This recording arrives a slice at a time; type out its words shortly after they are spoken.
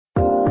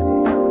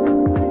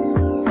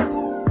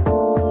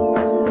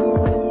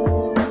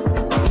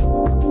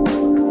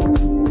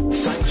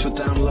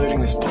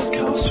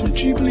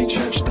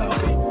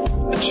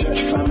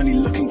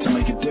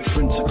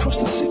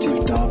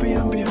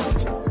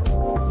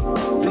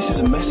is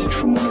a message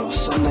from one of our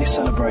Sunday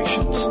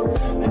celebrations,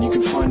 and you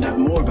can find out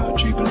more about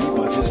Jubilee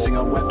by visiting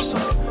our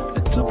website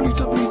at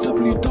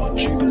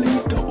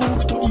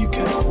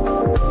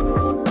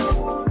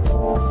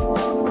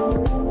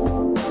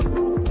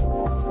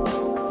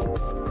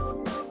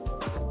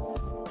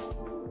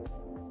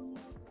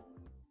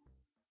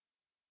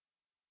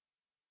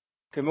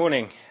Good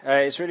morning.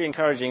 It's really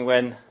encouraging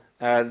when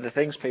the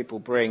things people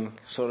bring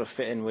sort of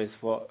fit in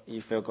with what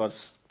you feel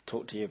God's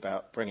talked to you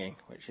about bringing,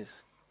 which is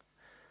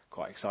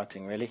quite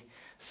exciting, really.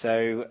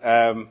 So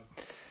I'm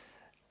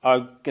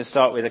going to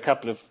start with a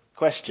couple of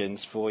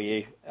questions for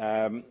you.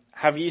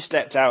 Have you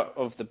stepped out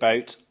of the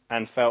boat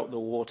and felt the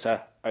water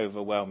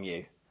overwhelm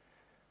you?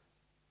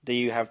 Do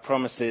you have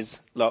promises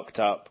locked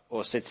up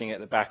or sitting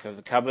at the back of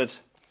the cupboard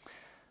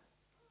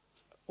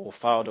or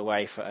filed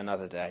away for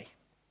another day?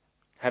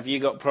 Have you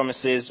got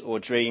promises or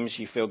dreams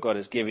you feel God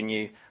has given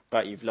you,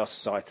 but you've lost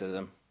sight of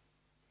them?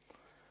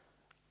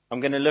 I'm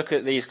going to look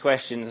at these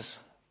questions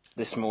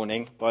this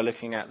morning by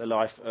looking at the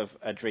life of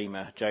a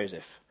dreamer,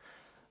 Joseph,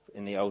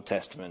 in the Old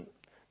Testament.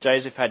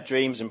 Joseph had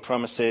dreams and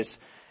promises,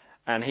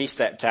 and he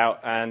stepped out,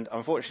 and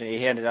unfortunately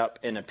he ended up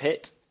in a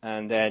pit,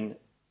 and then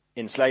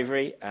in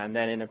slavery, and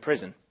then in a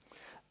prison.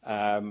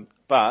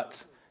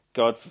 But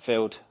God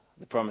fulfilled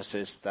the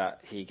promises that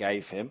he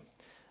gave him,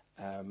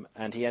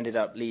 and he ended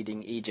up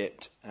leading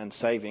Egypt and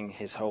saving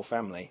his whole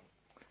family.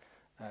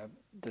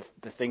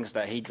 The things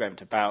that he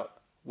dreamt about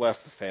were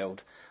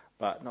fulfilled,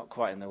 but not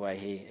quite in the way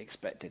he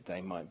expected they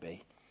might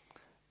be.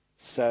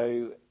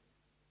 So,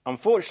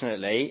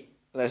 unfortunately,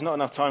 there's not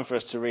enough time for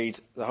us to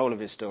read the whole of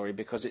his story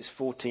because it's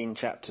 14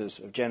 chapters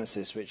of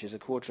Genesis, which is a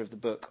quarter of the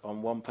book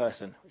on one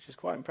person, which is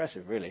quite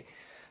impressive, really,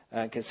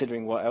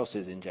 considering what else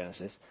is in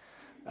Genesis.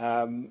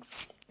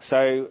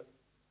 So,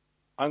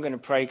 I'm going to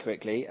pray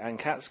quickly, and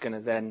Kat's going to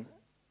then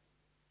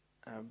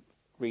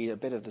read a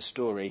bit of the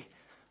story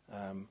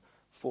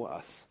for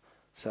us.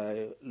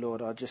 So,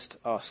 Lord, I just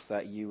ask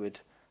that you would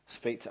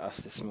speak to us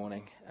this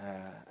morning,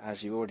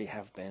 as you already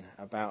have been,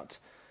 about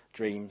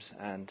dreams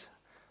and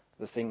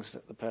the things,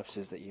 the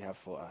purposes that you have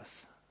for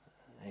us.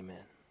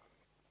 Amen.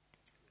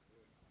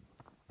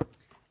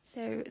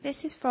 So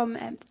this is from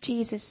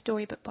Jesus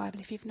Storybook Bible.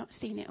 If you've not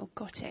seen it or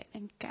got it,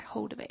 then get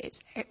hold of it.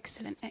 It's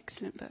excellent,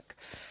 excellent book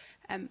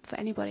for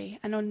anybody.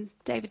 And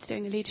David's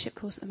doing a leadership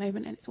course at the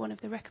moment, and it's one of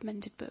the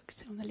recommended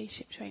books on the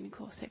leadership training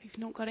course. So if you've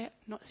not got it,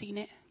 not seen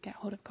it, get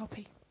hold of a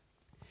copy.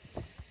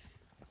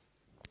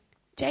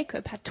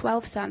 Jacob had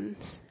 12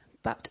 sons,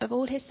 but of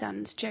all his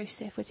sons,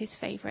 Joseph was his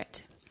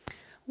favourite.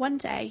 One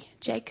day,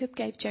 Jacob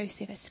gave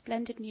Joseph a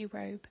splendid new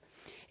robe.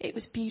 It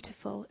was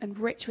beautiful and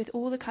rich with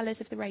all the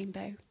colours of the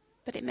rainbow,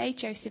 but it made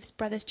Joseph's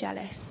brothers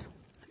jealous.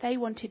 They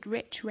wanted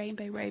rich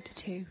rainbow robes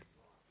too.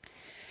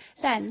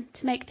 Then,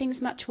 to make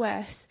things much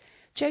worse,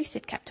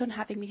 Joseph kept on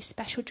having these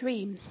special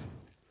dreams.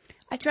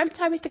 I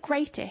dreamt I was the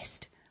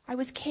greatest. I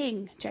was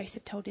king,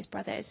 Joseph told his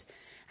brothers,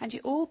 and you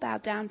all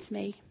bowed down to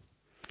me.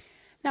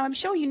 Now, I'm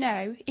sure you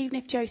know, even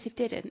if Joseph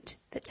didn't,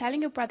 that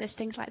telling your brothers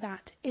things like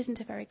that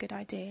isn't a very good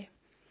idea.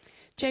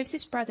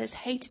 Joseph's brothers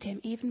hated him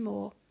even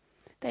more.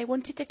 They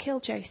wanted to kill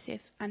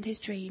Joseph and his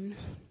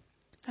dreams.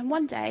 And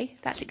one day,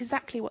 that's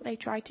exactly what they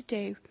tried to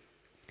do.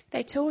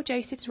 They tore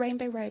Joseph's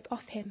rainbow robe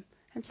off him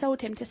and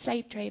sold him to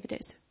slave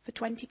traders for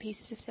 20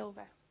 pieces of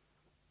silver.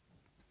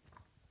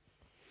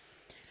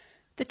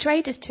 The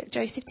traders took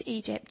Joseph to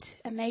Egypt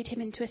and made him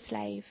into a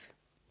slave.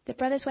 The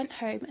brothers went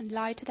home and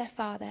lied to their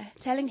father,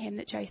 telling him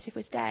that Joseph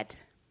was dead.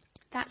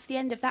 That's the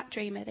end of that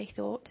dreamer, they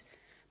thought.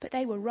 But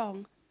they were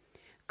wrong.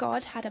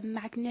 God had a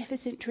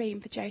magnificent dream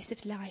for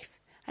Joseph's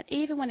life, and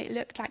even when it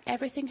looked like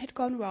everything had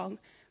gone wrong,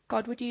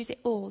 God would use it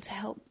all to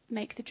help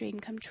make the dream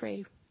come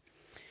true.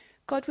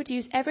 God would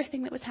use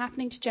everything that was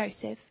happening to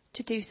Joseph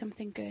to do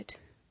something good.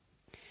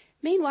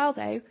 Meanwhile,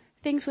 though,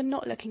 things were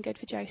not looking good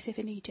for Joseph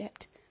in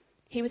Egypt.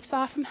 He was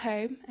far from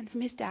home and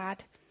from his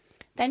dad.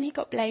 Then he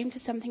got blamed for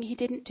something he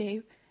didn't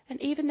do, and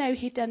even though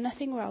he'd done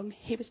nothing wrong,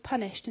 he was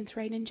punished and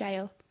thrown in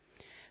jail.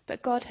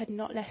 But God had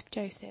not left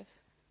Joseph.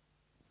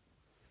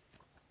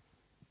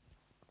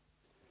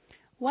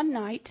 One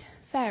night,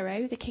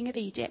 Pharaoh, the king of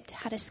Egypt,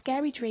 had a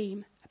scary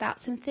dream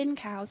about some thin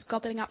cows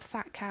gobbling up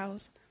fat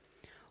cows.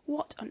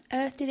 What on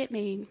earth did it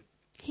mean?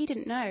 He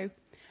didn't know.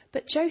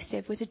 But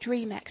Joseph was a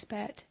dream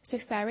expert, so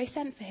Pharaoh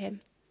sent for him.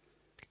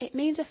 It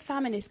means a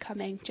famine is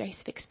coming,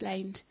 Joseph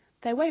explained.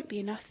 There won't be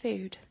enough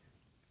food.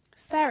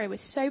 Pharaoh was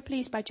so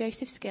pleased by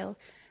Joseph's skill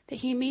that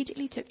he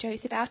immediately took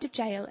Joseph out of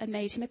jail and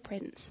made him a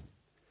prince.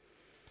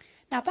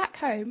 Now back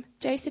home,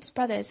 Joseph's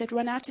brothers had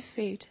run out of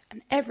food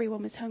and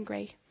everyone was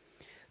hungry.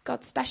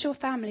 God's special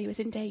family was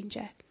in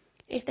danger.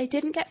 If they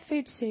didn't get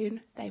food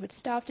soon, they would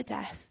starve to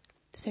death.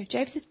 So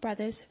Joseph's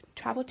brothers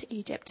travelled to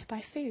Egypt to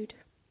buy food.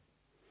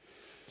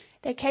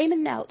 They came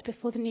and knelt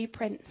before the new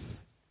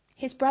prince.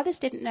 His brothers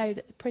didn't know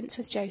that the prince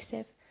was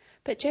Joseph,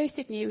 but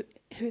Joseph knew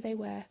who they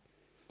were.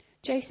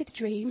 Joseph's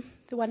dream,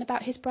 the one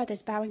about his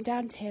brothers bowing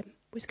down to him,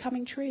 was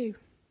coming true.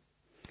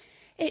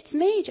 "It's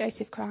me,"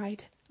 Joseph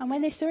cried. And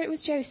when they saw it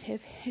was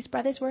Joseph, his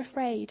brothers were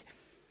afraid.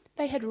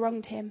 They had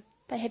wronged him.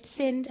 They had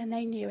sinned and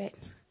they knew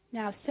it.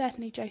 Now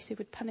certainly Joseph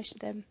would punish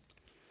them.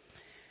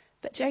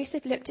 But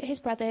Joseph looked at his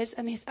brothers,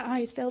 and his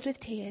eyes filled with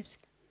tears.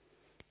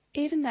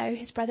 Even though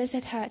his brothers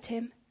had hurt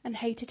him and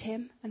hated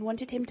him and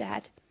wanted him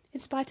dead, in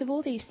spite of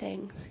all these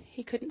things,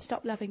 he couldn't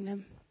stop loving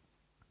them.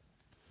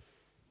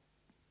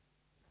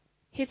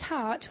 His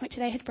heart, which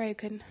they had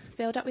broken,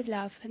 filled up with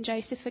love, and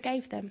Joseph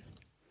forgave them.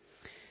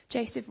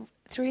 Joseph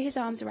threw his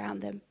arms around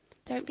them.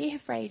 "Don't be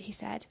afraid," he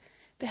said.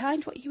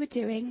 "Behind what you were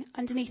doing,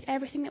 underneath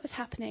everything that was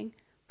happening,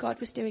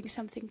 God was doing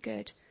something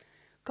good.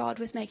 God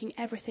was making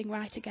everything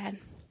right again."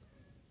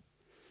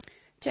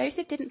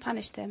 Joseph didn't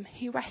punish them.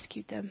 He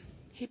rescued them.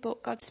 He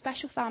brought God's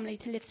special family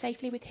to live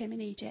safely with him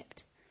in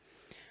Egypt.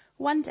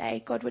 One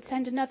day, God would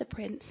send another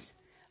prince,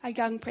 a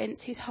young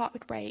prince whose heart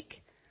would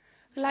break.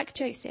 Like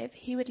Joseph,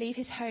 he would leave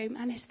his home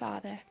and his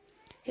father.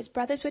 His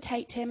brothers would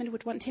hate him and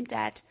would want him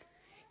dead.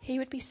 He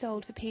would be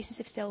sold for pieces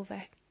of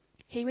silver.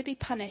 He would be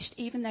punished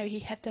even though he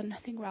had done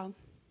nothing wrong.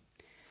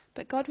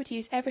 But God would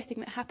use everything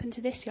that happened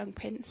to this young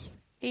prince,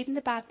 even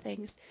the bad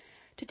things,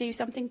 to do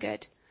something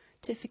good,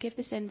 to forgive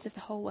the sins of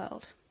the whole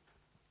world.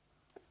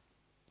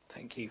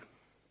 Thank you.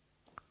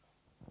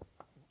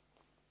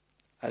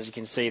 As you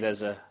can see,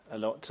 there's a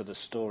lot to the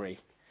story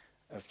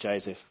of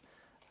Joseph.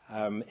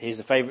 He's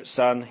a favourite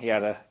son. He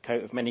had a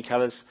coat of many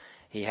colours.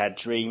 He had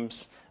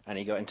dreams, and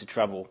he got into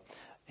trouble.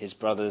 His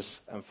brothers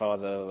and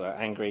father were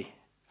angry,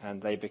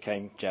 and they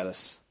became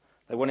jealous.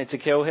 They wanted to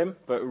kill him,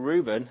 but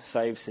Reuben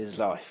saves his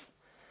life.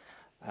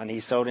 And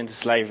he's sold into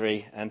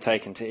slavery and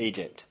taken to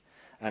Egypt,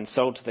 and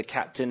sold to the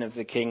captain of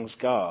the king's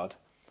guard.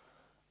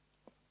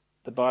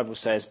 The Bible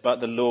says, "But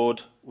the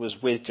Lord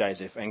was with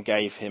Joseph and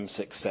gave him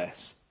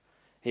success."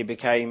 He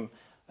became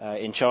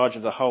in charge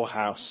of the whole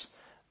house,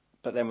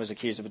 but then was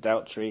accused of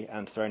adultery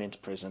and thrown into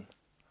prison.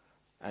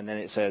 And then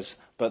it says,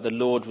 "But the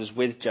Lord was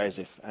with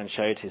Joseph and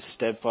showed his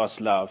steadfast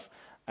love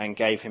and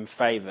gave him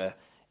favour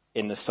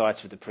in the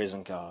sight of the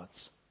prison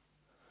guards."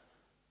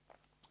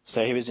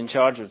 So he was in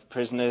charge of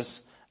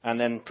prisoners, and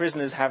then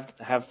prisoners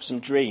have some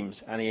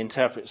dreams, and he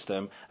interprets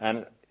them,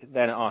 and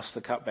then asks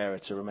the cupbearer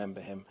to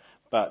remember him,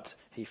 but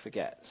he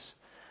forgets.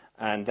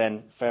 And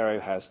then Pharaoh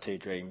has 2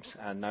 dreams,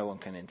 and no one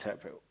can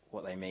interpret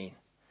what they mean.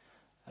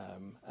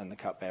 And the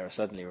cupbearer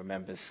suddenly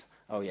remembers,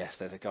 oh yes,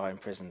 there's a guy in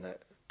prison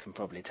that can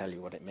probably tell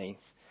you what it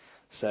means.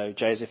 So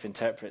Joseph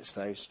interprets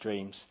those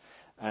dreams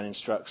and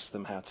instructs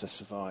them how to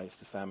survive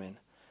the famine,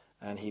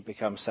 and he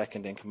becomes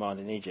second in command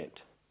in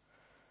Egypt.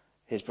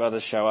 His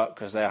brothers show up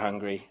because they're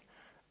hungry,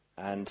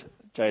 and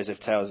Joseph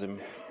tells them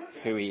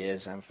who he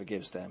is and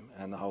forgives them,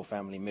 and the whole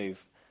family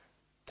move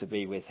to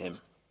be with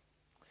him.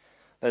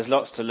 There's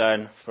lots to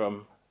learn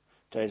from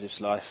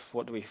Joseph's life.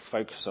 What do we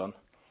focus on?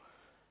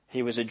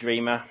 He was a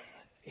dreamer.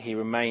 He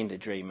remained a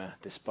dreamer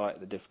despite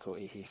the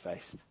difficulty he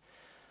faced.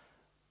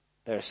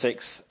 There are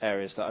 6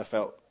 areas that I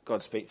felt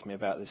God speak to me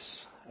about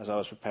this as I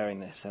was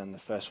preparing this, and the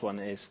first one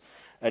is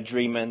a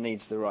dreamer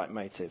needs the right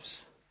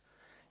motives.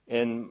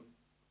 In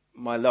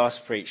my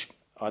last preach,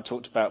 I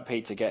talked about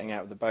Peter getting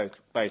out of the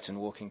boat and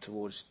walking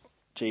towards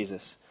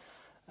Jesus,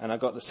 and I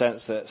got the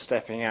sense that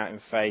stepping out in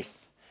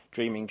faith,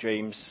 dreaming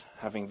dreams,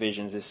 having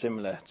visions is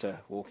similar to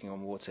walking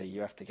on water.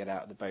 You have to get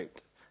out of the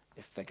boat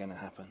if they're going to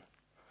happen.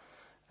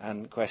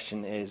 And the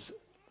question is,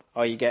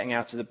 are you getting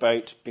out of the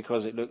boat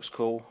because it looks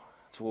cool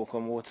to walk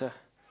on water?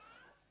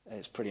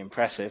 It's pretty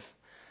impressive.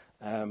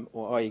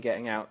 Or are you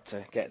getting out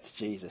to get to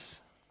Jesus?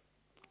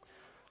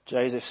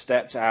 Joseph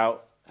stepped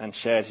out and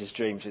shared his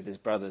dreams with his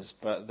brothers,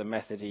 but the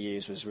method he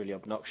used was really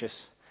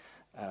obnoxious,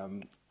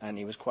 and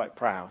he was quite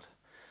proud.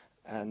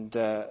 And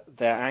their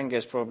anger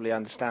is probably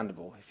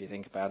understandable if you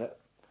think about it.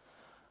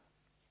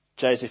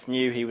 Joseph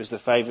knew he was the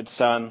favoured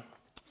son.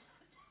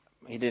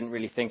 He didn't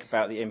really think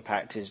about the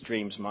impact his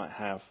dreams might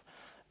have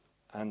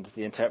and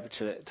the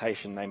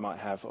interpretation they might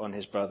have on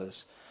his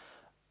brothers.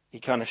 He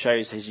kind of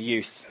shows his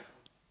youth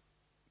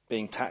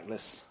being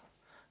tactless.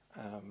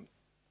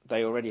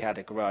 They already had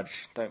a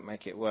grudge. Don't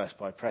make it worse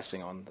by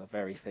pressing on the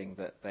very thing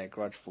that they're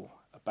grudgeful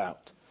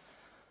about.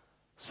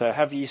 So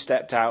have you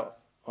stepped out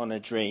on a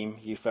dream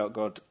you felt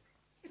God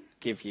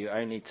give you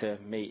only to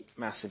meet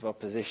massive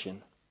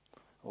opposition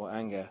or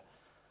anger?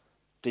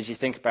 Did you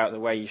think about the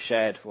way you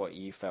shared what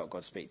you felt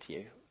God speak to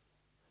you?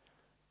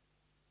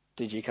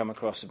 Did you come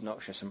across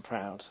obnoxious and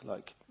proud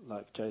like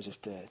Joseph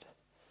did?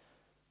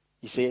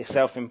 You see,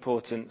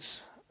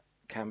 self-importance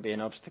can be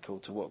an obstacle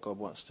to what God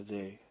wants to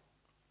do.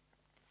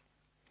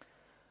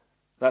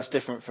 That's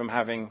different from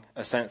having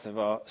a sense of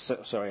our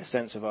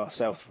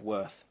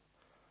self-worth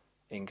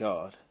in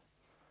God.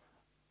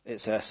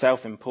 It's a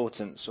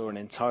self-importance or an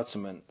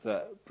entitlement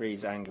that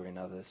breeds anger in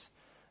others,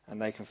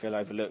 and they can feel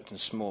overlooked and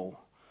small.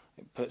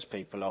 It puts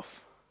people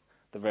off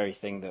the very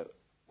thing that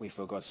we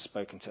feel God's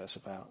spoken to us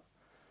about.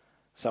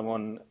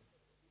 Someone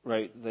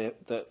wrote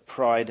that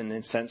pride and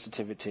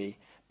insensitivity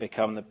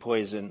become the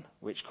poison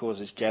which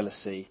causes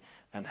jealousy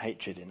and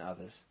hatred in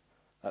others.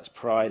 That's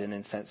pride and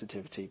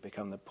insensitivity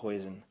become the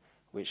poison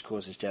which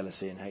causes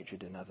jealousy and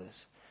hatred in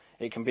others.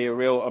 It can be a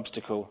real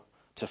obstacle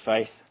to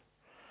faith.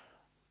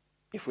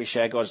 If we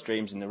share God's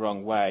dreams in the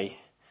wrong way,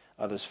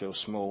 others feel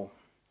small.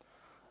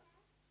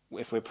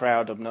 if we're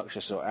proud,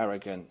 obnoxious or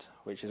arrogant,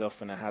 which is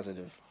often a hazard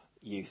of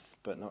youth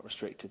but not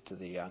restricted to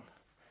the young,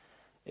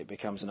 it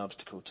becomes an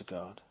obstacle to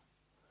God.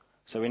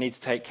 So we need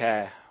to take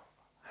care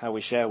how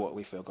we share what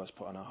we feel God's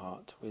put on our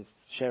heart.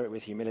 Share it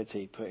with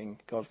humility, putting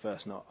God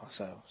first, not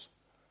ourselves.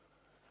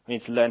 We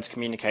need to learn to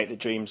communicate the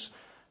dreams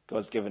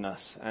God's given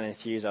us and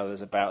enthuse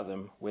others about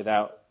them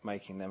without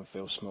making them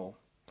feel small.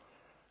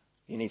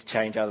 You need to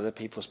change other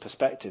people's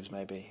perspectives,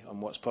 maybe, on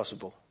what's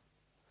possible.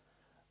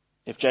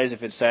 If Joseph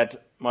had said,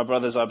 "My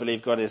brothers, I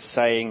believe God is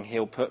saying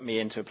he'll put me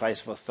into a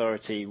place of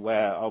authority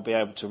where I'll be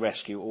able to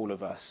rescue all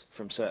of us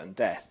from certain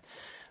death,"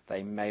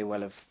 they may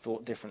well have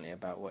thought differently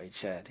about what he'd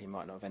shared. He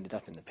might not have ended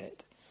up in the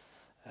pit.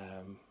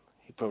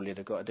 He probably would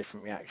have got a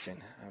different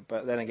reaction.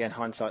 But then again,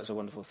 hindsight's a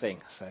wonderful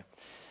thing.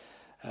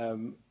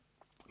 So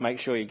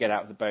make sure you get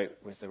out of the boat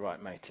with the right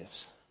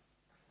motives.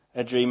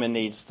 A dreamer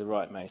needs the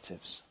right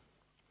motives.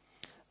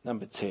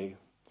 Number 2,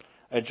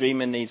 a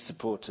dreamer needs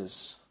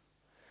supporters.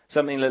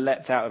 Something that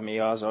leapt out of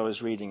me as I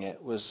was reading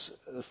it was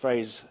the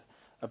phrase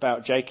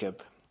about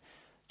Jacob.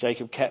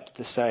 Jacob kept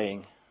the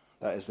saying,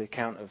 that is the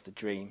account of the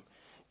dream,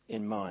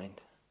 in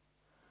mind.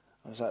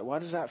 I was like, why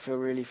does that feel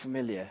really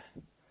familiar?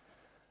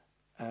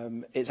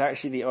 It's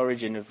actually the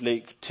origin of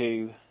Luke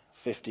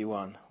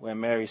 2:51, where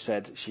Mary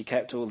said she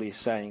kept all these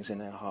sayings in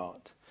her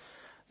heart.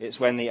 It's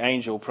when the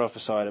angel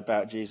prophesied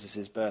about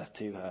Jesus' birth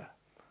to her.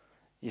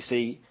 You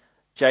see,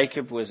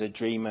 Jacob was a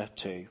dreamer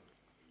too.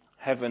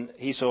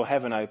 He saw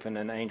heaven open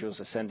and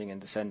angels ascending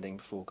and descending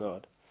before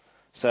God.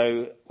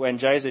 So when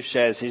Joseph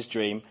shares his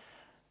dream,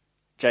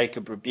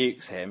 Jacob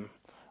rebukes him,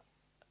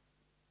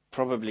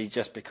 probably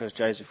just because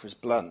Joseph was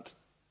blunt.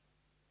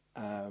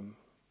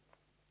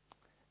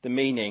 The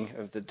meaning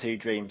of the 2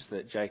 dreams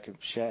that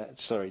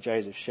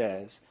Joseph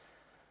shares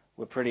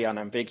were pretty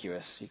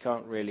unambiguous. You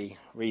can't really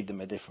read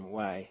them a different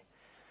way.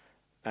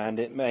 And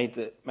it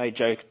made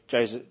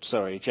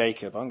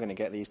Jacob, I'm going to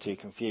get these 2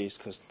 confused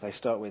because they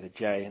start with a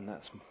J and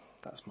that's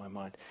my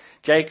mind.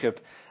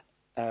 Jacob,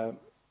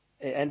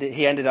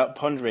 he ended up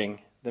pondering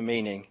the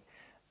meaning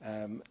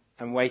and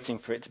waiting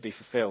for it to be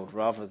fulfilled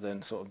rather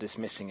than sort of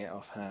dismissing it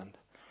offhand.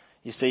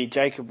 You see,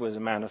 Jacob was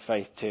a man of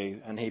faith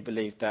too, and he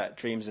believed that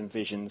dreams and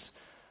visions,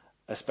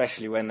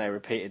 especially when they're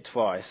repeated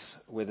twice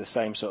with the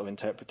same sort of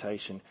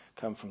interpretation,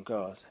 come from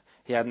God.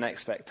 He had an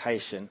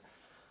expectation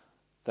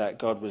that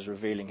God was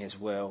revealing his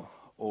will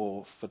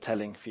or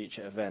foretelling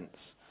future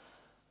events.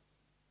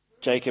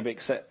 Jacob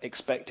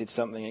expected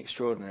something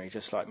extraordinary,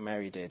 just like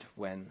Mary did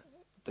when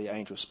the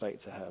angel spoke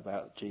to her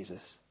about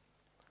Jesus.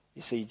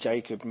 You see,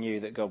 Jacob knew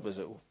that God was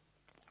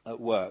at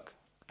work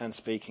and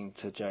speaking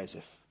to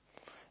Joseph,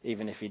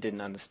 even if he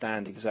didn't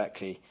understand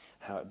exactly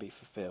how it would be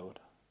fulfilled.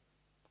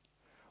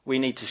 We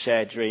need to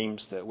share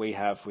dreams that we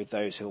have with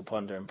those who will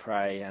ponder and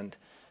pray and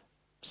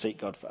seek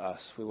God for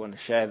us. We want to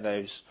share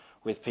those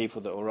with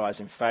people that will rise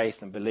in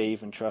faith and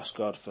believe and trust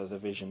God for the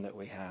vision that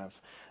we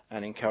have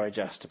and encourage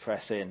us to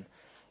press in,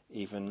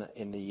 even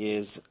in the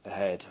years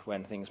ahead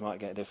when things might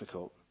get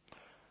difficult.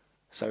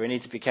 So we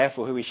need to be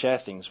careful who we share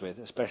things with,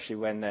 especially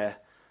when they're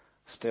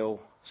still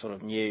sort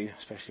of new,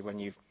 especially when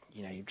you've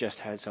just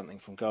heard something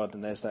from God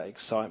and there's that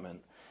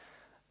excitement.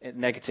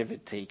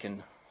 Negativity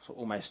can sort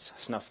of almost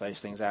snuff those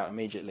things out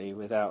immediately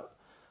without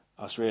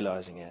us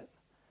realising it.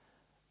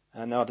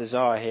 And our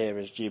desire here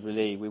as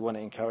Jubilee, we want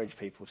to encourage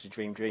people to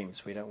dream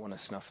dreams. We don't want to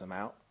snuff them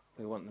out.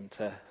 We want them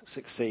to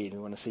succeed. We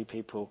want to see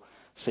people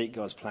seek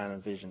God's plan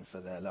and vision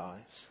for their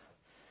lives.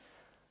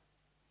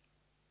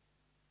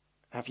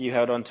 Have you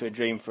held on to a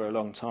dream for a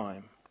long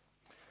time?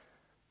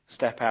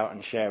 Step out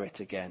and share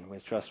it again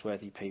with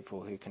trustworthy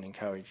people who can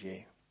encourage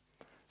you.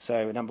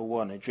 So, number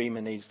 1, a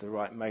dreamer needs the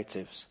right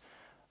motives.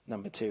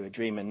 Number 2, a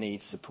dreamer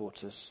needs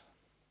supporters.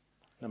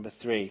 Number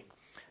 3,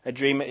 a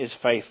dreamer is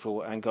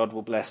faithful and God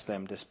will bless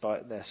them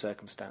despite their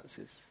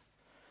circumstances.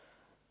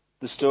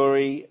 The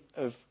story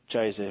of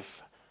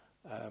Joseph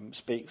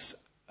speaks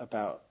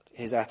about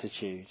his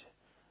attitude.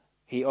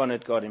 He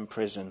honoured God in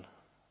prison.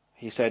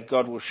 He said,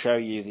 God will show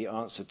you the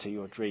answer to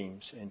your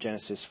dreams in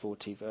Genesis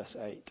 40 verse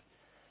 8.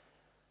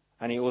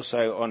 And he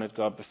also honoured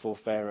God before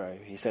Pharaoh.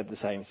 He said the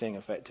same thing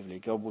effectively.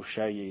 God will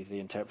show you the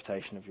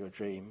interpretation of your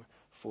dream,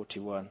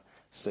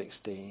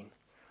 41:16.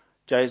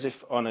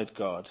 Joseph honoured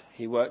God.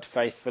 He worked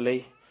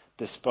faithfully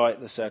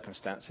despite the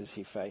circumstances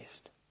he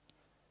faced.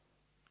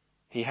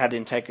 He had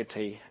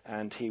integrity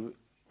and he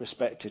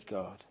respected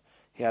God.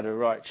 He had a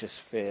righteous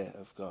fear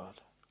of God.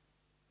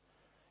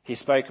 He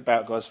spoke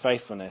about God's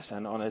faithfulness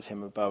and honoured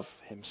him above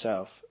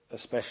himself,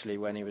 especially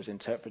when he was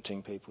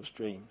interpreting people's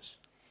dreams.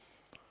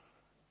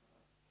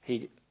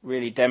 He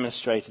really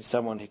demonstrated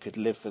someone who could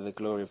live for the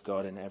glory of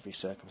God in every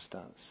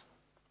circumstance.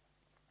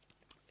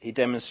 He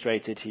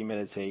demonstrated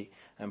humility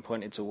and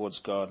pointed towards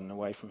God and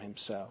away from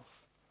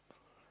himself.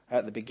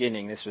 At the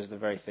beginning, this was the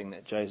very thing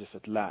that Joseph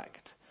had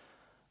lacked.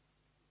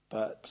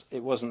 But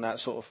it wasn't that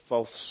sort of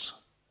false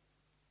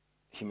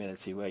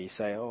humility where you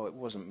say, oh, it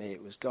wasn't me,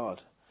 it was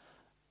God.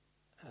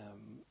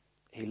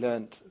 He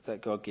learnt that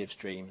God gives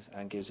dreams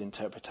and gives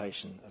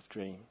interpretation of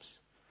dreams.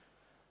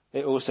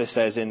 It also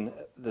says in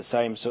the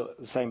same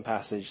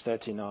passage,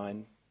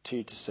 39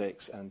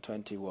 2-6 and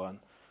 21,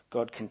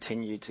 God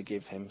continued to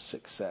give him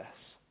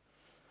success.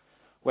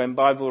 When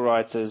Bible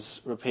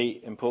writers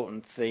repeat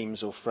important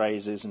themes or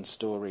phrases and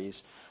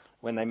stories,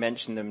 when they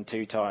mention them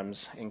 2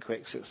 times in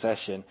quick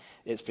succession,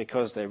 it's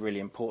because they're really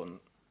important.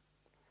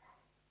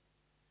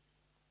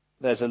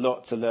 There's a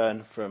lot to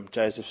learn from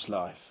Joseph's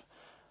life.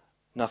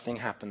 Nothing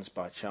happens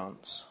by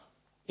chance.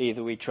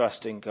 Either we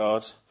trust in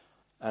God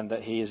and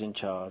that he is in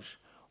charge,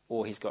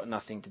 or he's got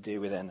nothing to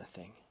do with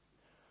anything.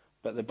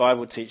 But the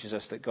Bible teaches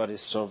us that God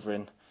is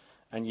sovereign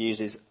and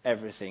uses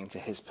everything to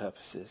his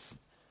purposes.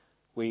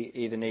 We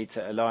either need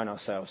to align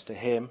ourselves to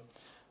him,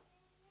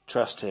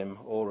 trust him,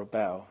 or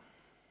rebel.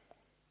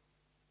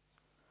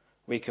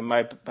 We can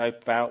mope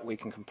about, we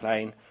can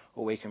complain,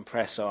 or we can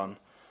press on,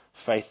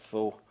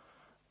 faithful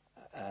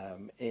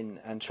in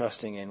and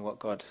trusting in what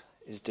God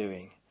is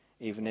doing,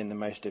 even in the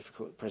most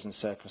difficult present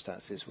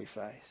circumstances we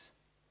face.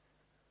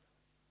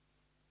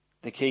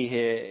 The key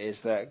here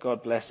is that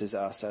God blesses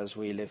us as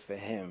we live for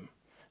him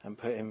and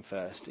put him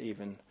first,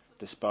 even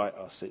despite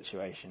our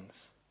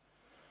situations.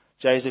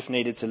 Joseph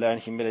needed to learn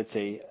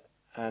humility,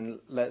 and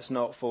let's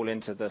not fall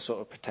into the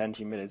sort of pretend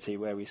humility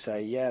where we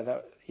say,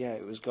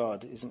 it was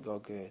God. Isn't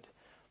God good?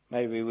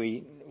 Maybe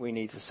we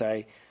need to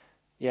say,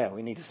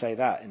 we need to say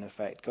that in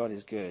effect. God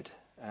is good,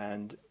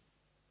 and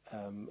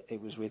it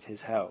was with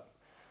his help.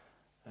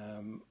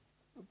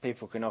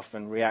 People can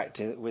often react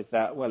with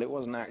that, well, it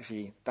wasn't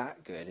actually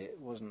that good. It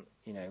wasn't,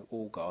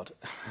 all God.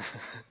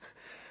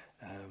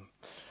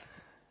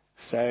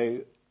 So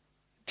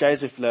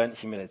Joseph learnt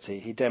humility.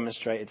 He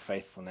demonstrated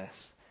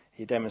faithfulness.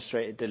 He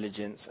demonstrated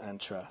diligence and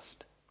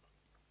trust.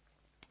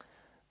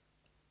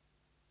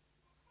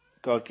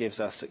 God gives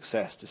us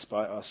success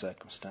despite our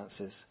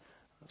circumstances.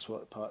 That's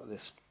what part of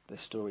this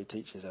story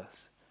teaches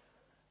us.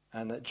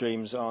 And that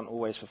dreams aren't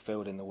always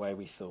fulfilled in the way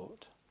we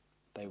thought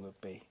they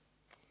would be.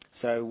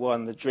 So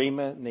 1, the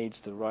dreamer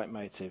needs the right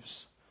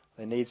motives.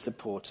 They need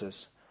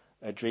supporters.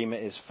 A dreamer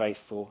is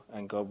faithful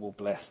and God will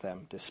bless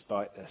them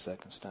despite their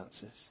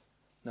circumstances.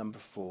 Number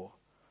 4,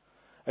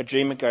 a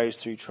dreamer goes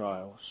through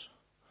trials.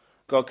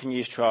 God can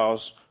use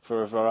trials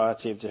for a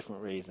variety of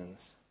different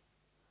reasons.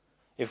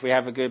 If we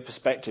have a good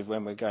perspective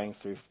when we're going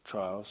through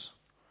trials,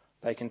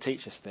 they can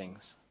teach us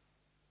things.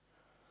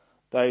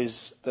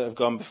 Those that have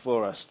gone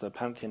before us, the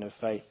pantheon of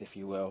faith, if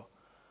you will,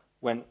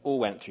 all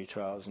went through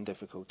trials and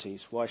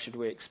difficulties. Why should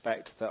we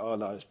expect that our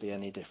lives be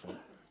any different?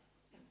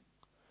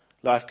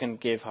 Life can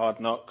give hard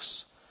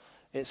knocks.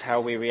 It's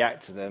how we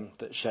react to them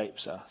that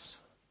shapes us.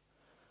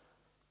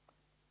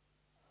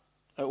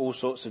 There are all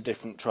sorts of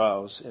different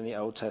trials in the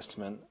Old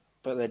Testament,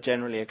 but they're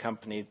generally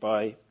accompanied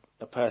by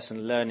a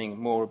person learning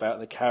more about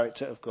the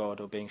character of God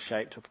or being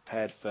shaped or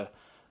prepared for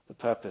the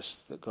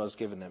purpose that God's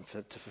given them,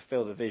 to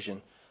fulfill the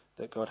vision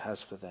that God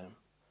has for them.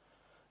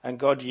 And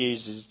God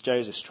uses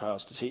Joseph's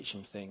trials to teach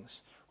him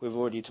things. We've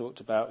already talked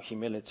about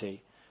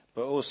humility,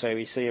 but also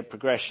we see a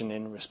progression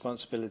in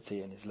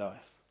responsibility in his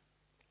life.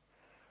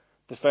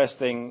 The first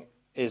thing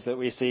is that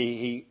we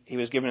see he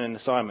was given an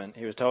assignment.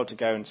 He was told to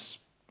go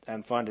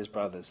and find his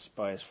brothers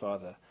by his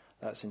father.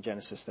 That's in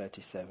Genesis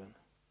 37.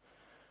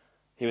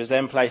 He was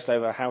then placed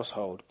over a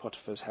household,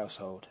 Potiphar's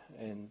household,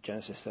 in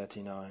Genesis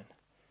 39.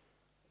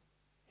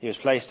 He was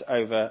placed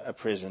over a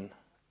prison,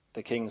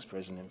 the king's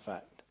prison, in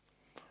fact.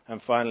 And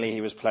finally,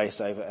 he was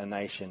placed over a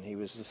nation. He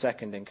was the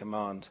second in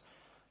command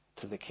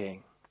to the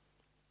king.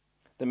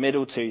 The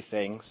middle 2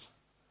 things,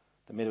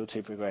 the middle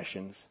 2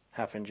 progressions,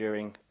 happened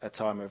during a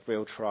time of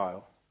real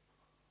trial.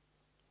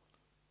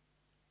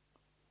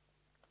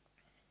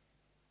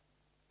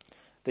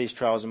 These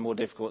trials are more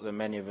difficult than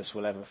many of us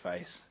will ever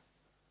face.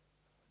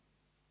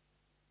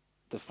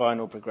 The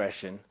final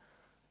progression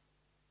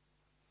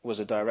was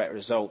a direct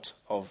result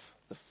of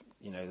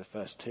the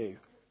first 2.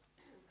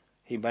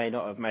 He may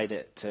not have made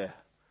it to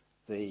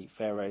the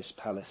Pharaoh's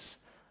palace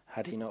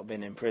had he not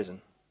been in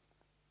prison.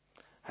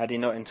 Had he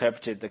not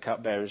interpreted the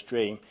cupbearer's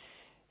dream,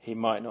 he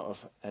might not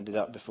have ended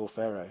up before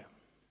Pharaoh.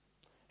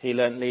 He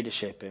learnt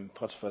leadership in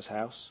Potiphar's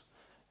house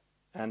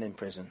and in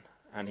prison,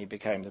 and he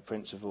became the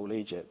prince of all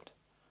Egypt.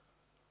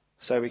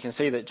 So we can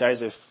see that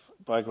Joseph,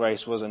 by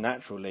grace, was a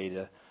natural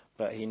leader,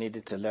 but he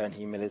needed to learn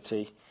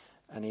humility,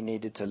 and he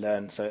needed to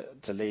learn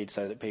to lead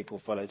so that people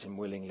followed him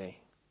willingly.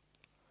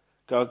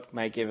 God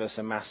may give us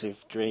a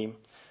massive dream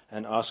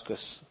and ask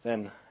us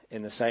then,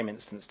 in the same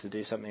instance, to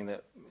do something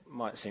that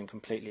might seem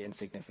completely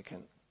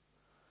insignificant.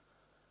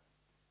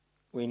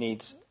 We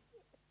need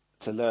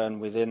to learn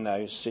within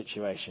those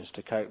situations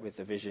to cope with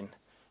the vision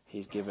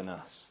he's given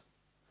us.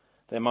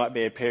 There might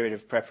be a period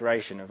of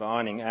preparation, of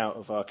ironing out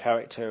of our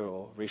character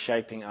or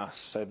reshaping us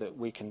so that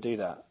we can do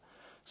that,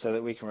 so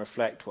that we can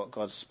reflect what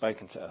God's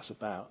spoken to us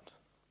about.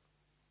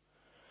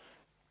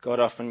 God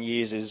often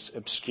uses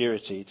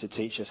obscurity to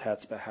teach us how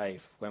to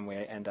behave when we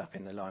end up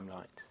in the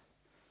limelight.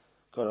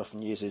 God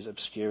often uses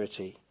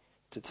obscurity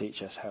to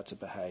teach us how to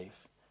behave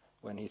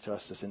when he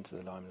thrusts us into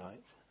the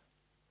limelight.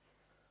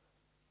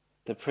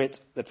 The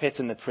pit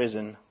and the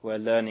prison were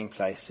learning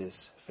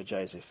places for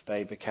Joseph.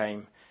 They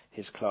became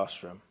his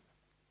classroom.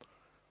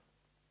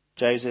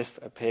 Joseph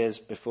appears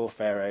before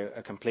Pharaoh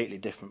a completely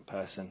different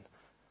person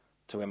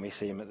to when we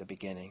see him at the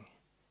beginning.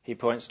 He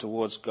points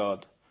towards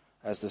God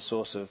as the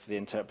source of the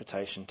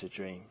interpretation to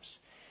dreams.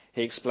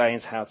 He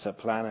explains how to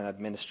plan and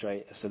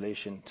administrate a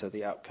solution to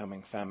the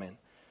upcoming famine.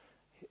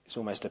 It's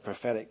almost a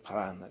prophetic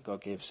plan that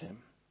God gives him.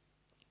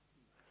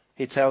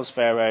 He tells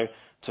Pharaoh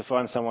to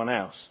find someone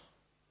else.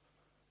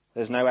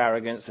 There's no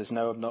arrogance, there's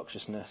no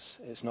obnoxiousness.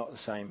 It's not the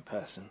same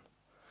person.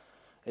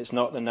 It's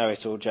not the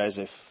know-it-all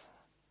Joseph.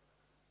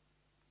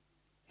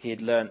 He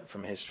had learnt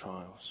from his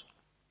trials.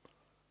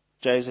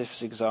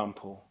 Joseph's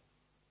example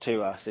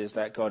to us is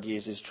that God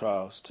uses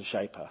trials to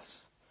shape us.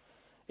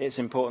 It's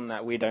important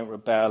that we don't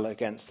rebel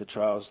against the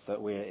trials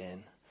that we're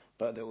in,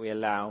 but that we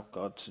allow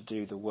God to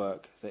do the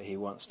work that he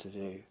wants to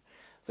do,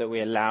 that we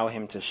allow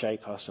him to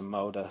shape us and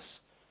mould us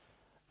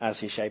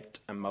as he shaped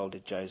and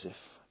moulded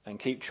Joseph, and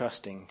keep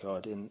trusting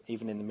God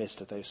even in the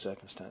midst of those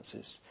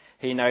circumstances.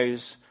 He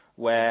knows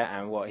where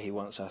and what he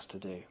wants us to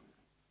do.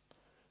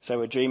 So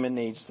a dreamer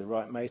needs the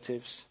right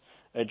motives.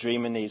 A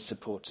dreamer needs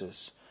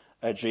supporters.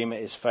 A dreamer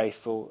is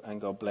faithful and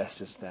God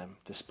blesses them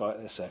despite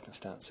their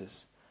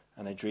circumstances.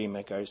 And a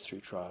dreamer goes through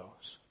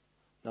trials.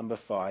 Number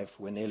 5,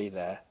 we're nearly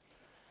there.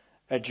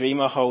 A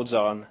dreamer holds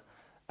on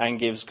and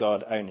gives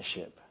God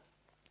ownership.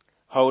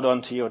 Hold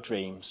on to your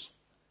dreams.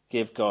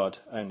 Give God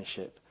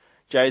ownership.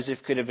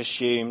 Joseph could have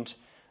assumed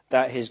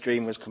that his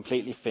dream was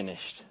completely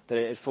finished, that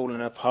it had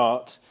fallen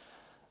apart,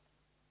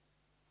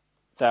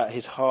 that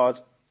his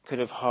heart could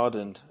have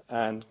hardened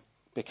and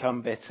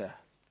become bitter.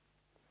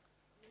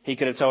 He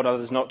could have told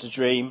others not to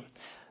dream,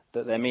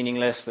 that they're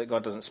meaningless, that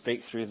God doesn't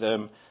speak through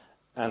them,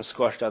 and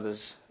squashed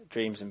others'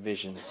 dreams and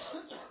visions.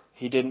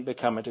 He didn't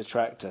become a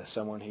detractor,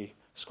 someone who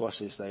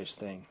squashes those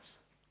things.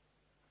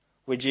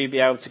 Would you be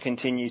able to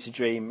continue to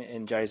dream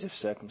in Joseph's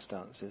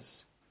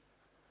circumstances?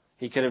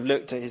 He could have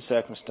looked at his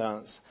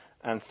circumstance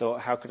and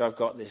thought, how could I have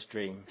got this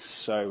dream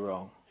so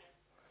wrong?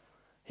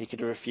 He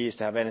could have refused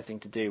to have anything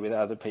to do with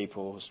other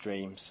people's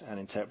dreams and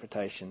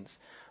interpretations.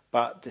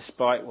 But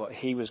despite what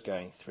he was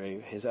going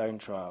through, his own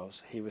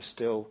trials, he was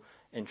still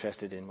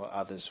interested in what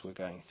others were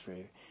going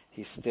through.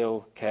 He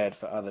still cared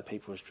for other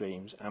people's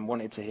dreams and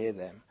wanted to hear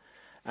them.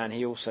 And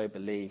he also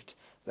believed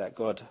that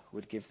God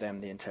would give them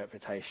the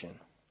interpretation.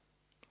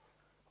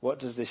 What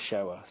does this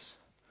show us?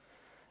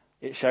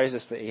 It shows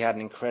us that he had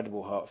an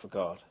incredible heart for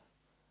God.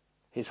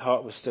 His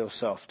heart was still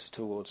soft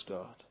towards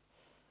God.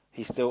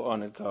 He still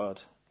honoured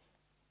God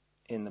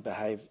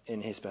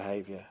in his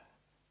behaviour,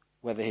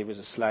 whether he was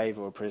a slave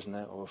or a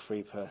prisoner or a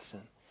free person.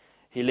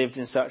 He lived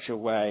in such a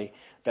way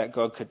that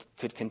God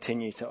could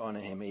continue to honour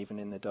him even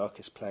in the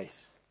darkest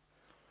place.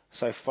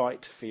 So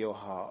fight for your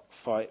heart.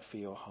 Fight for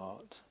your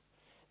heart.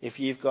 If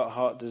you've got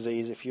heart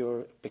disease, if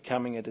you're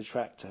becoming a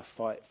detractor,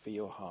 fight for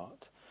your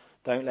heart.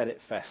 Don't let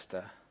it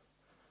fester.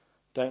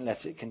 Don't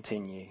let it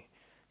continue.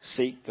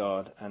 Seek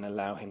God and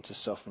allow him to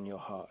soften your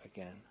heart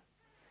again.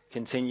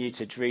 Continue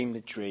to dream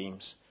the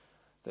dreams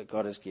that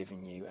God has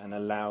given you and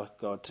allow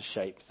God to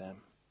shape them.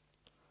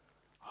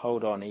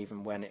 Hold on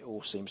even when it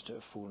all seems to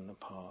have fallen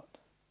apart.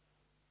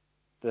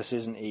 This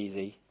isn't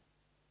easy,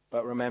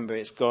 but remember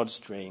it's God's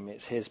dream,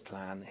 it's his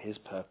plan, his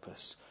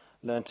purpose.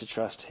 Learn to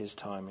trust his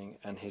timing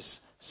and his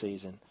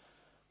season.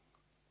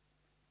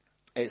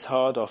 It's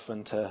hard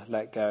often to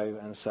let go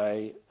and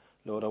say,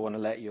 Lord, I want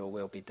to let your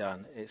will be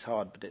done. It's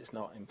hard, but it's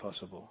not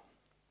impossible.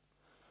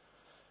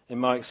 In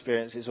my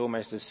experience, it's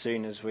almost as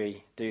soon as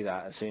we do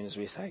that, as soon as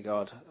we say,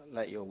 God,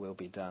 let your will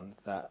be done,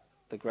 that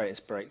the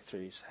greatest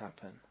breakthroughs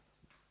happen.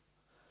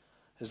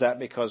 Is that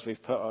because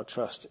we've put our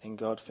trust in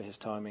God for his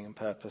timing and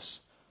purpose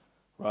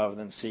rather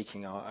than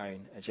seeking our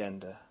own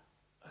agenda?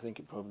 I think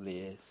it probably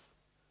is.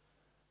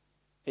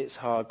 It's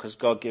hard because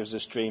God gives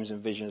us dreams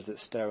and visions that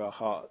stir our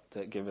heart,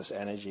 that give us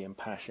energy and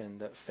passion,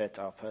 that fit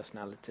our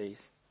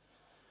personalities.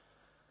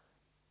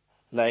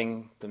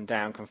 Laying them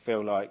down can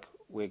feel like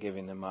we're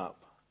giving them up.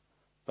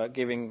 But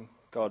giving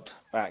God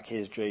back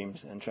his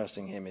dreams and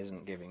trusting him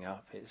isn't giving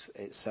up.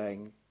 It's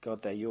saying,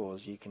 God, they're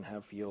yours. You can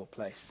have your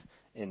place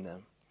in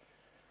them.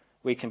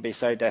 We can be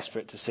so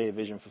desperate to see a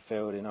vision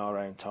fulfilled in our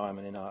own time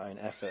and in our own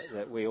effort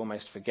that we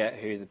almost forget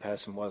who the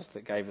person was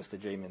that gave us the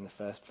dream in the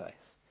first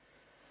place.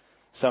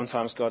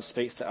 Sometimes God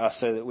speaks to us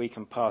so that we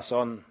can pass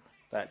on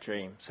that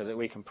dream, so that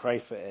we can pray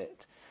for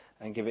it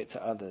and give it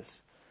to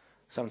others.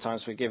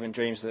 Sometimes we're given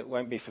dreams that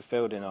won't be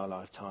fulfilled in our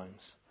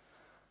lifetimes,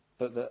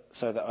 but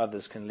so that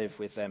others can live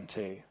with them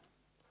too,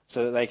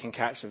 so that they can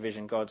catch the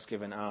vision God's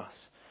given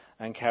us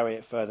and carry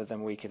it further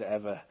than we could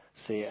ever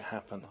see it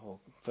happen or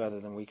further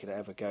than we could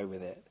ever go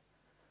with it.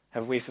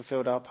 Have we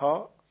fulfilled our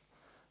part?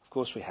 Of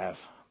course we have,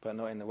 but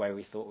not in the way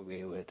we thought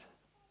we would.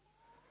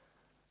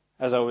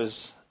 As I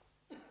was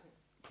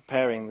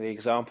preparing, the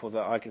example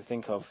that I could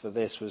think of for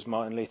this was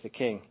Martin Luther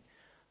King,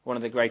 one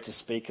of the greatest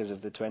speakers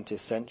of the 20th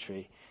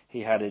century.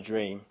 He had a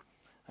dream,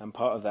 and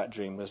part of that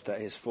dream was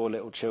that his 4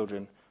 little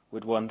children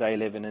would one day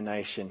live in a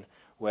nation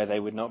where they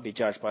would not be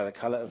judged by the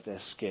colour of their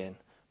skin,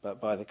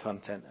 but by the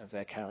content of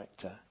their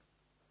character.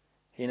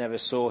 He never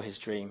saw his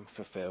dream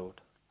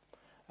fulfilled,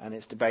 and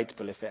it's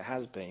debatable if it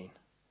has been.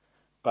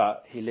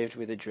 but he lived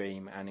with a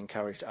dream and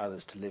encouraged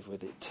others to live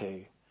with it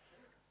too.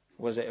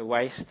 Was it a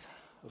waste?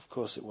 Of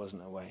course it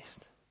wasn't a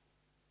waste.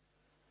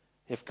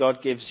 If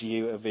God gives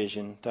you a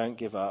vision, don't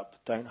give up,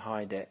 don't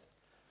hide it.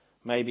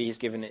 Maybe he's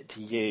given it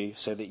to you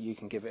so that you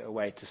can give it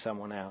away to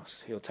someone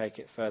else who'll take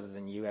it further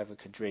than you ever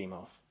could dream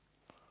of.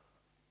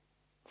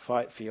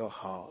 Fight for your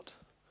heart.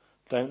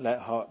 Don't let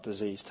heart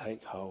disease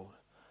take hold.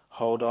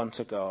 Hold on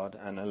to God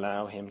and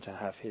allow him to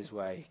have his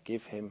way.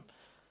 Give him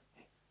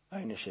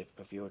ownership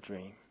of your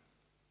dream.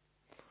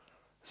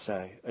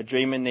 So, a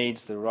dreamer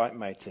needs the right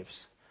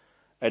motives.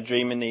 A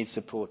dreamer needs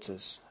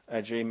supporters.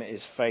 A dreamer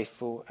is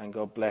faithful and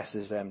God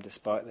blesses them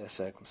despite their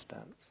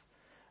circumstance.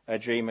 A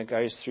dreamer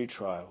goes through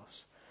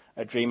trials.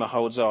 A dreamer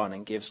holds on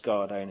and gives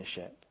God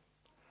ownership.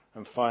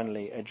 And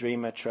finally, a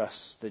dreamer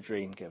trusts the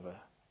dream giver.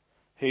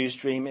 Whose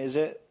dream is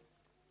it?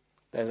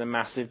 There's a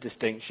massive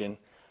distinction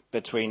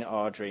between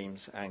our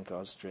dreams and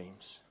God's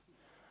dreams.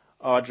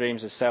 Our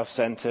dreams are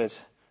self-centered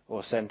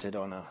or centered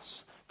on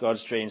us.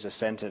 God's dreams are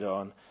centered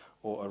on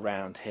or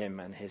around him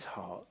and his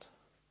heart.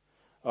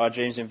 Our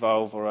dreams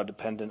involve or are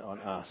dependent on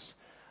us.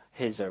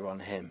 His are on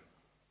him.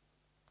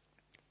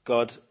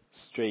 God's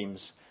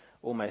dreams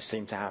almost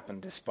seem to happen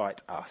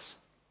despite us.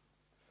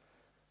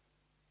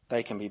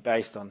 They can be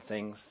based on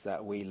things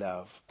that we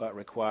love, but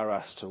require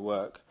us to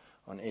work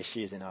on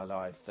issues in our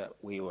life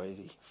that we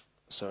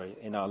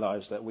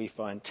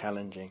find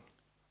challenging.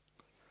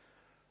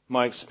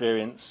 My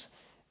experience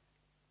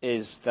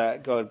is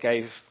that God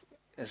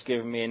has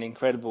given me an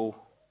incredible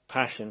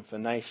passion for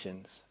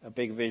nations, a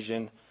big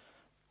vision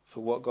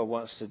for what God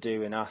wants to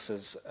do in us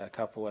as a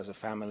couple, as a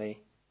family,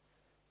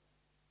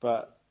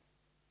 but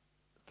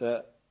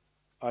that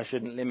I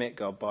shouldn't limit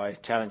God by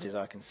challenges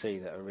I can see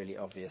that are really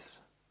obvious.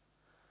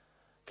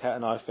 Kat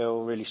and I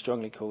feel really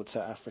strongly called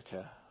to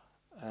Africa,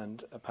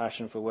 and a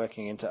passion for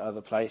working into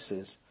other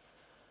places,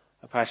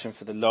 a passion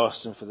for the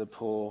lost and for the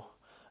poor,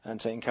 and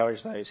to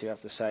encourage those who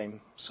have the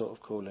same sort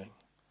of calling,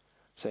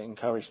 to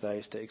encourage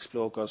those to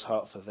explore God's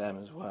heart for them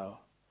as well.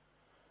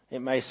 It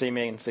may seem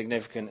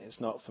insignificant, it's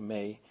not for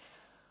me.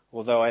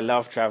 Although I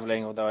love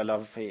travelling, although I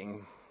love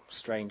eating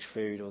strange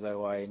food,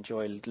 although I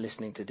enjoy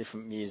listening to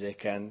different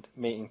music and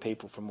meeting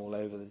people from all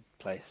over the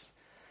place,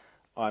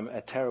 I'm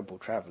a terrible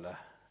traveller.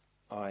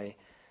 I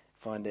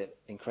find it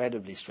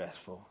incredibly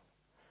stressful.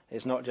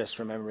 It's not just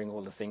remembering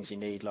all the things you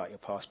need, like your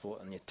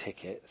passport and your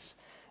tickets.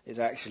 It's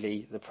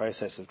actually the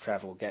process of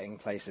travel, getting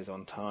places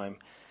on time,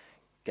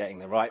 getting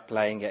the right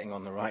plane, getting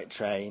on the right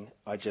train.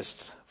 I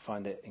just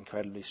find it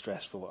incredibly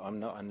stressful. I'm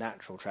not a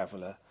natural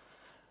traveller.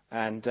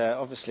 And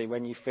obviously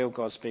when you feel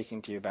God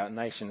speaking to you about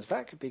nations,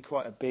 that could be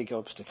quite a big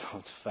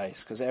obstacle to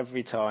face, because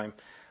every time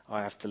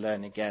I have to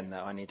learn again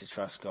that I need to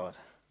trust God.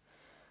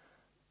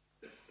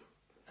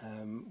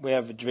 We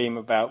have a dream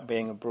about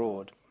being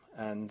abroad,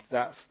 and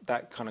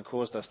that kind of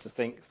caused us to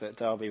think that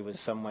Derby was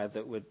somewhere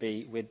that we'd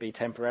be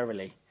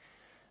temporarily,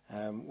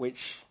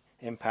 which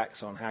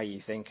impacts on how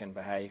you think and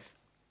behave.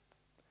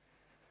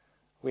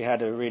 We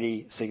had a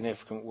really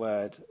significant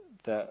word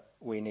that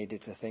we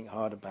needed to think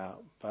hard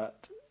about,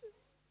 but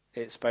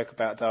it spoke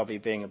about Derby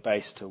being a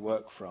base to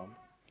work from.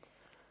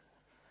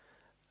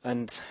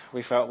 And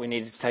we felt we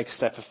needed to take a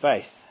step of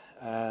faith.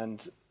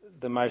 And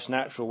the most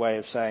natural way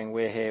of saying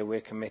we're here, we're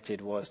committed,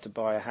 was to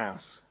buy a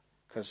house.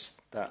 Because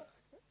that,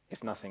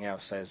 if nothing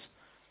else, says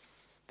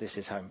this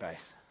is home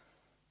base.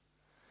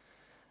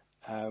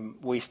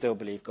 We still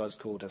believe God's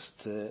called us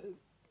to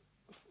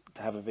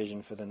have a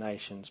vision for the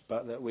nations,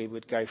 but that we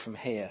would go from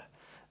here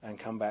and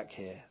come back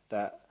here,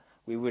 that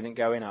we wouldn't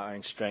go in our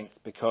own strength,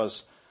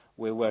 because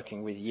we're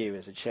working with you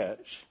as a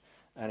church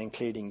and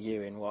including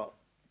you in what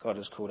God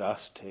has called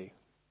us to.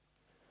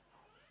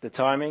 The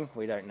timing,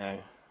 we don't know.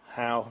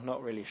 How,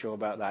 not really sure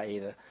about that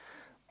either.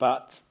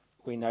 But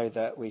we know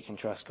that we can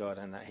trust God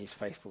and that he's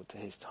faithful to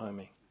his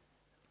timing.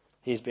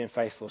 He's been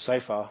faithful so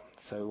far,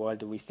 so why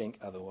do we think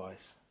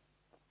otherwise?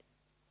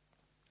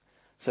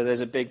 So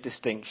there's a big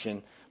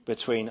distinction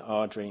between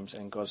our dreams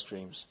and God's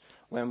dreams.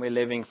 When we're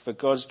living for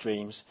God's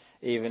dreams,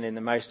 even in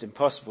the most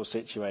impossible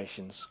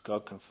situations,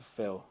 God can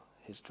fulfill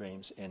his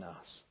dreams in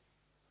us.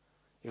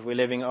 If we're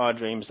living our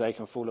dreams, they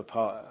can fall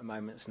apart at a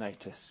moment's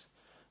notice.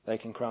 They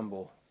can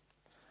crumble.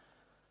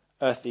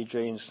 Earthly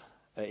dreams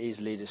are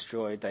easily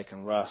destroyed. They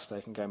can rust.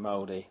 They can go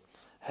mouldy.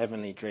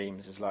 Heavenly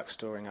dreams is like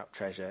storing up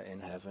treasure in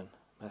heaven.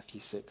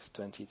 Matthew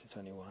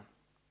 6:20-21.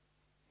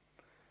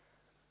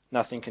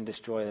 Nothing can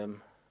destroy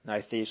them. No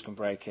thieves can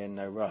break in.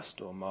 No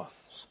rust or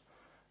moths.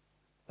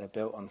 They're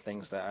built on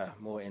things that are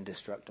more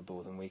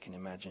indestructible than we can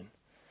imagine.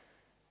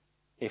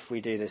 If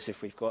we do this,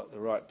 if we've got the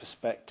right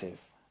perspective,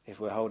 if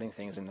we're holding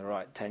things in the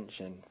right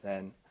tension,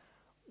 then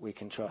we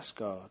can trust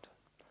God.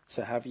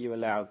 So have you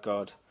allowed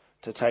God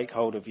to take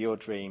hold of your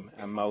dream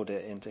and mould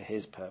it into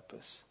his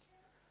purpose?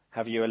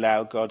 Have you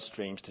allowed God's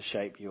dreams to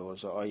shape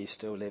yours, or are you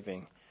still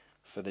living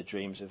for the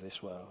dreams of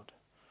this world?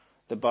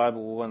 The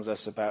Bible warns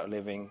us about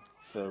living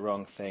for the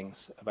wrong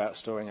things, about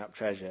storing up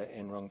treasure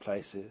in wrong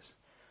places.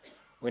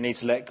 We need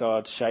to let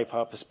God shape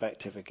our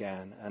perspective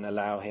again and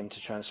allow him to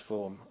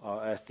transform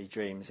our earthly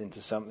dreams into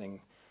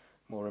something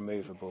more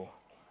immovable,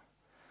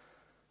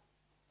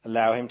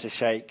 Allow him to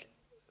shape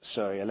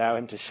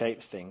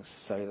things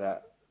so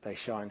that they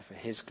shine for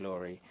his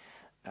glory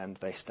and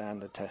they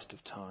stand the test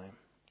of time.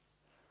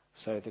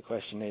 So the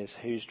question is,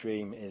 whose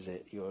dream is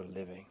it you're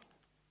living?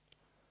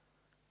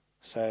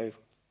 So,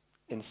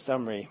 in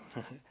summary,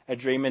 a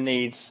dreamer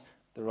needs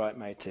the right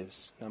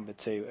motives. Number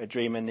 2, a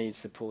dreamer needs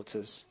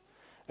supporters.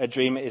 A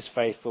dreamer is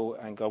faithful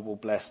and God will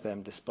bless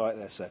them despite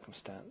their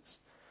circumstance.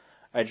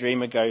 A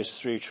dreamer goes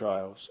through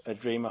trials. A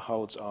dreamer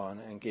holds on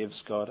and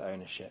gives God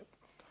ownership.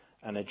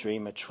 And a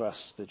dreamer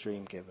trusts the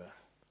dream giver.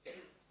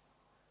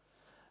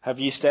 Have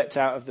you stepped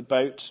out of the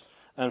boat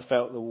and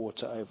felt the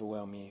water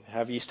overwhelm you?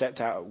 Have you stepped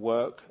out at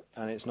work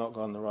and it's not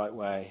gone the right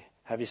way?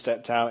 Have you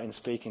stepped out in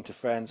speaking to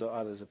friends or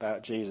others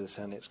about Jesus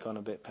and it's gone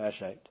a bit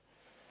pear-shaped?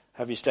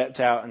 Have you stepped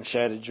out and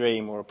shared a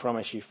dream or a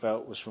promise you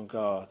felt was from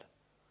God?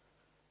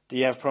 Do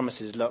you have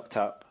promises locked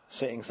up,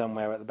 sitting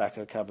somewhere at the back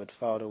of the cupboard,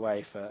 filed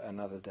away for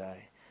another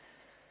day?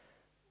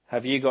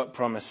 Have you got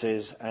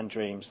promises and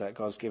dreams that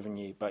God's given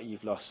you, but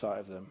you've lost sight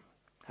of them?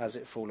 Has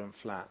it fallen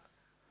flat?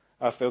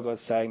 I feel God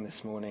saying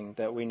this morning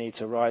that we need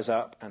to rise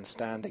up and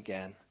stand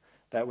again,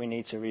 that we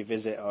need to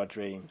revisit our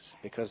dreams,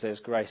 because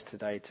there's grace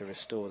today to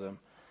restore them.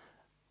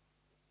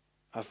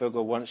 I feel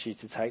God wants you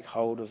to take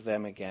hold of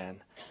them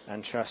again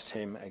and trust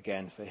him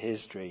again for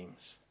his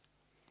dreams.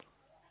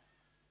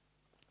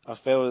 I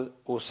feel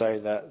also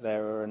that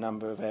there are a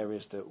number of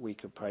areas that we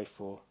could pray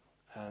for,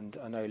 and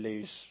I know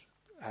Lou's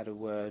had a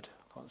word,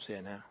 I can't see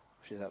her now,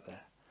 she's up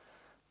there,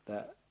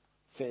 that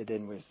fitted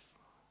in with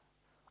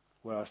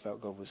where I felt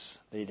God was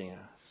leading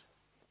us.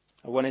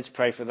 I wanted to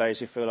pray for those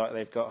who feel like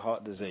they've got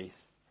heart disease,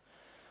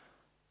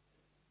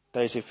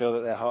 those who feel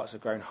that their hearts have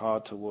grown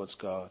hard towards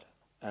God,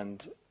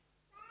 and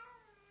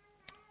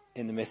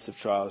in the midst of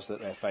trials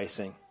that they're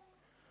facing.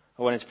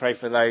 I wanted to pray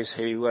for those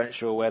who weren't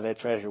sure where their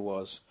treasure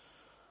was,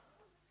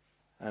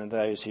 and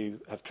those who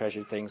have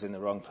treasured things in the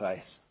wrong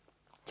place.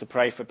 To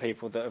pray for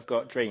people that have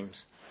got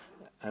dreams,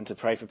 and to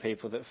pray for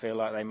people that feel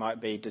like they might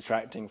be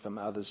detracting from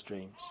others'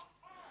 dreams.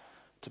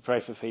 To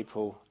pray for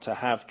people to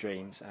have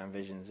dreams and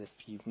visions if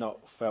you've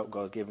not felt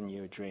God giving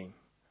you a dream,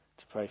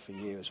 to pray for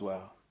you as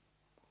well.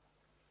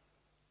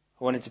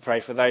 I wanted to pray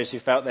for those who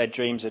felt their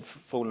dreams had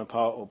fallen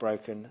apart or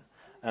broken,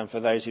 and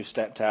for those who've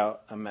stepped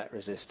out and met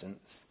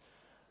resistance,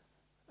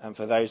 and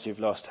for those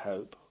who've lost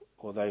hope,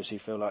 or those who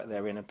feel like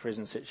they're in a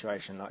prison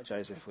situation like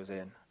Joseph was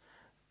in,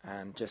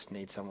 and just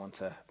need someone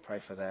to pray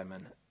for them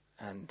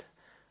and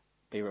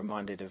be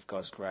reminded of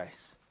God's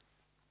grace.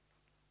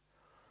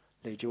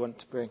 Lou, do you want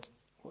to bring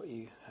what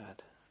you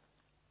had?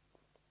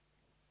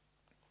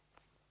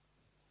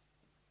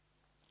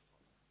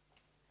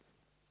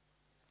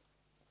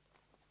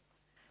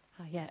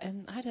 I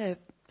had a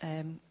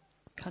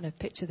kind of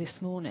picture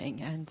this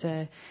morning, and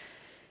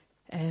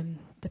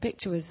the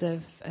picture was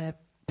of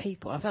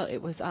people. I felt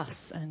it was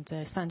us, and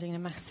standing in a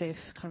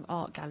massive kind of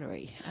art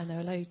gallery, and there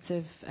were loads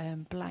of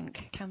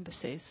blank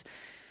canvases.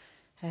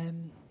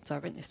 So I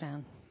wrote this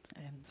down.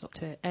 It's not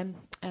to it. And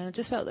I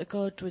just felt that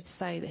God would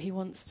say that he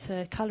wants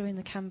to colour in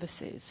the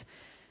canvases,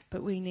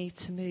 but we need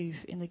to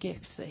move in the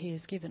gifts that he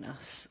has given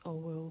us, or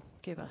will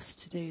give us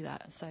to do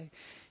that. So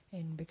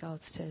in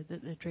regards to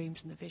the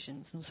dreams and the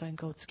visions, and also in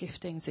God's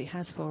giftings that he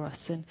has for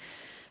us.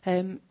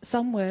 And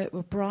some were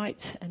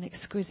bright and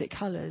exquisite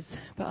colours,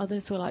 but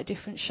others were like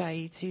different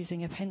shades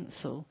using a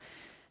pencil.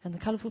 And the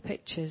colourful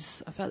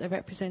pictures, I felt they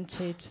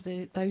represented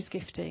those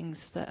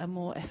giftings that are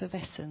more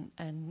effervescent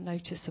and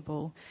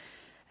noticeable.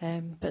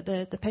 But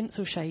the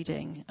pencil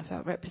shading, I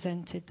felt,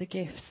 represented the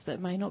gifts that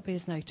may not be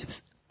as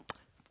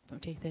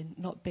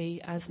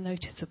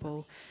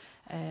noticeable,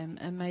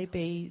 and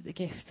maybe the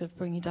gifts of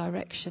bringing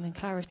direction and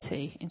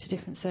clarity into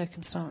different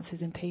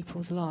circumstances in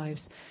people's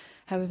lives.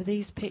 However,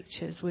 these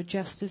pictures were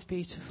just as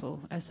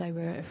beautiful as they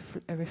were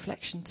a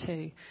reflection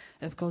too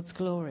of God's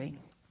glory.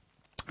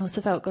 I also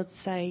felt God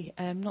say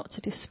not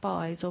to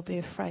despise or be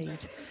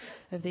afraid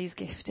of these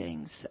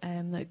giftings,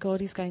 that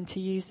God is going to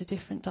use the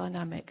different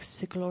dynamics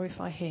to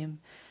glorify him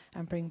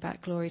and bring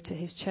back glory to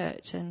his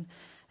church. And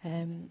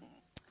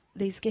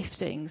these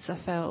giftings, I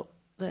felt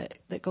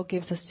that God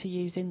gives us to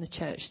use in the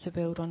church to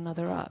build one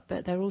another up,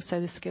 but they're also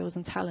the skills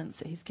and talents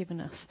that he's given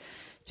us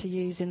to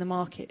use in the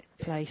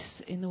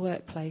marketplace, in the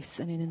workplace,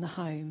 and in the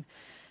home,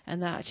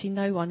 and that actually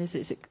no one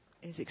is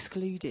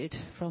excluded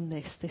from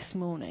this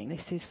morning.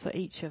 This is for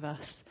each of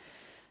us.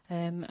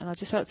 And I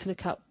just felt to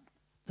look up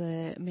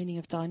the meaning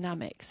of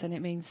dynamics, and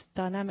it means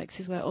dynamics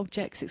is where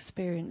objects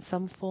experience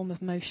some form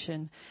of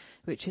motion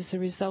which is the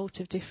result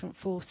of different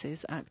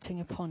forces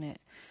acting upon it.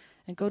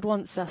 And God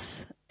wants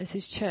us as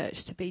his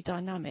church to be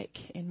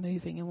dynamic in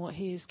moving in what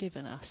he has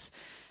given us.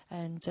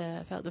 And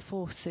I felt the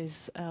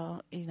forces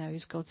are,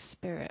 is God's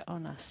spirit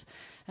on us.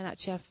 And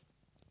actually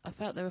I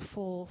felt there were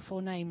four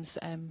names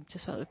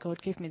just felt that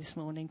God gave me this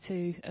morning.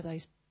 Two of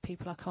those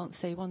people I can't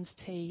see. One's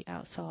T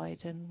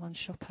outside and one's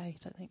Chope. I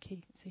don't think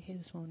he's here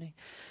this morning.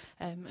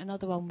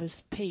 Another one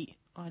was Pete,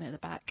 right at the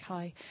back.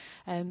 Hi.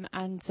 And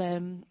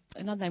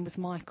another name was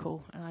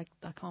Michael, and I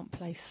can't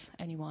place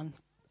anyone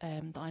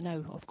that I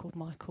know of called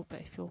Michael,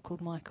 but if you're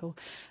called Michael,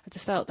 I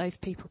just felt those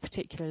people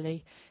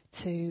particularly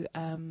to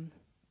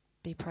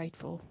be prayed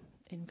for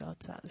in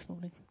regards to that this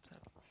morning. So.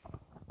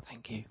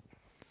 Thank you.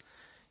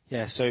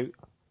 Yeah, so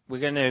we're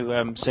going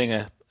to sing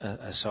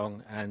a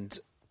song, and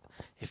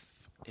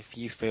if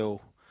you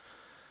feel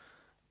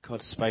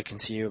God's spoken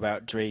to you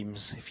about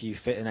dreams, if you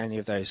fit in any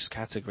of those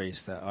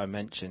categories that I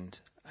mentioned,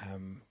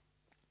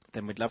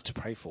 then we'd love to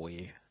pray for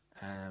you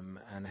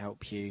and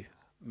help you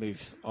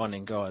move on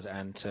in God,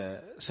 and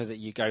so that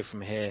you go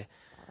from here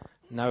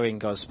knowing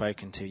God's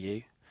spoken to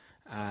you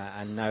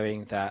and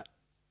knowing that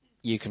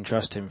you can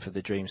trust him for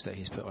the dreams that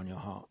he's put on your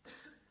heart.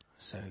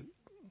 So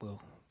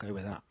we'll go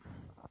with that.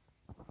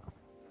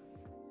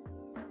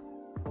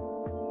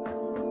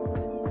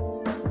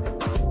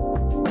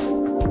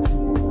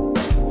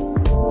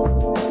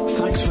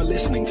 Thanks for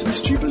listening to this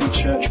Jubilee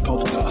Church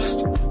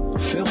podcast.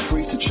 Feel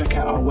free to check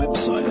out our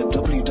website at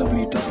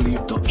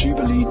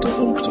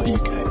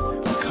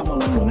www.jubilee.org.uk and come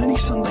along on any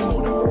Sunday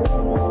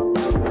morning.